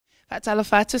Whaatalo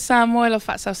whātu Samoa, lo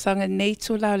whaasausanga nei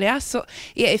tō lau le aso.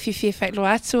 Ia e whiwhia whaitlo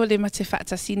atu le ma te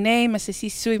whaatasi nei, ma se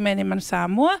sisui mene manu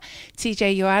Samoa.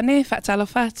 TJ Ioane, whaatalo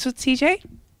whātu TJ?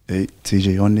 Hey,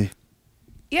 TJ Ioane.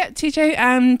 Yeah,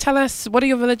 TJ, tell us, what are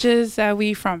your villages, where are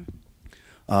you from?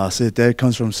 So dad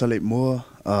comes from Salete Moa,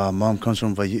 mom comes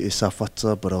from Vaiite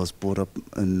Safata, but I was brought up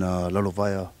in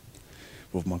Lalovaya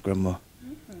with my grandma.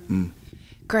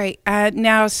 Great.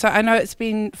 Now, so I know it's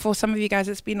been, for some of you guys,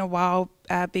 it's been a while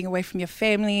being away from your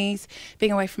families,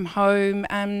 being away from home.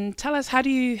 Tell us, how do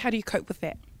you cope with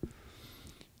that?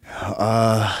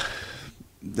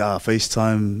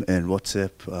 FaceTime and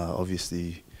WhatsApp,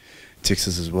 obviously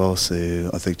texts as well. So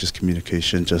I think just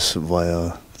communication just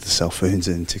via the cell phones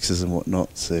and texts and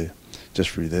whatnot. So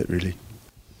just through that, really.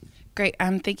 Great,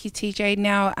 thank you, TJ.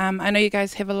 Now, I know you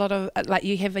guys have a lot of,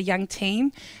 you have a young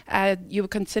team. You would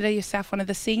consider yourself one of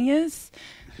the seniors?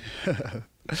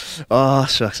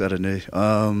 Shucks, I don't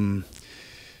know.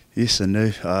 Yes and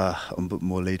no. I'm a bit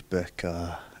more laid back.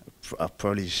 I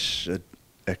probably should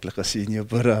act like a senior,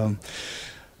 but I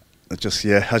just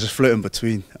float in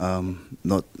between. I'm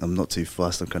not too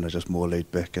fast. I'm kind of just more laid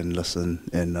back and listen,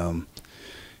 and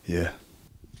yeah.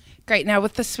 Great. Now,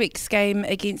 with this week's game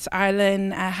against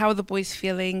Ireland, how are the boys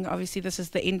feeling? Obviously, this is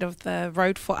the end of the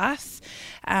road for us.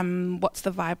 What's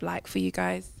the vibe like for you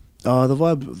guys? The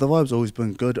vibe's always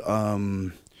been good.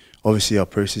 Obviously, our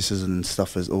processes and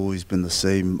stuff has always been the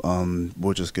same.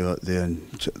 We'll just go out there and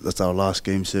that's our last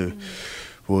game, so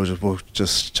we'll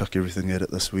just chuck everything at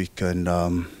it this week, and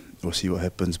we'll see what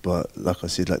happens. But like I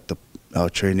said, like our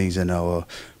trainings and our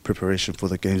preparation for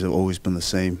the games have always been the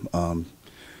same.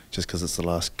 Just because it's the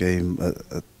last game,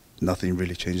 nothing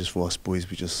really changes for us boys.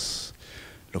 We just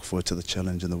look forward to the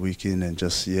challenge in the weekend and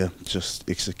just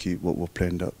execute what we've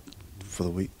planned up for the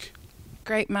week.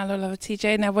 Great, Malolo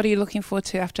TJ. Now, what are you looking forward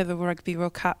to after the Rugby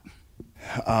World Cup?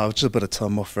 Just a bit of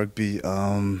time off rugby.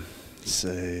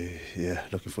 So yeah,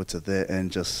 looking forward to that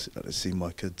and just see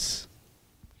my kids.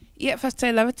 Yeah, first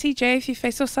day lava TJ. If you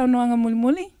face off Saunoanga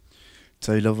Mulimuli.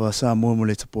 Tai lava sa mo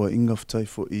le tapo inga ftai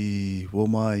fo I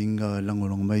woma inga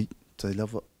langolong mai tai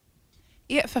lava.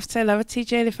 Ia whaftai lava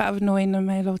TJ le whaavanoe no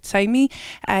mai lo taimi.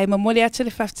 Mamoli atu le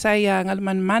whaftai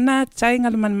ngaluman mana, tai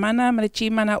ngaluman mana, ma le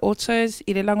chi mana autos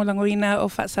I le langolangoina o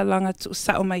whaasalanga tu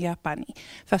sa o mai Japani.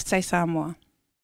 Whaftai Samoa.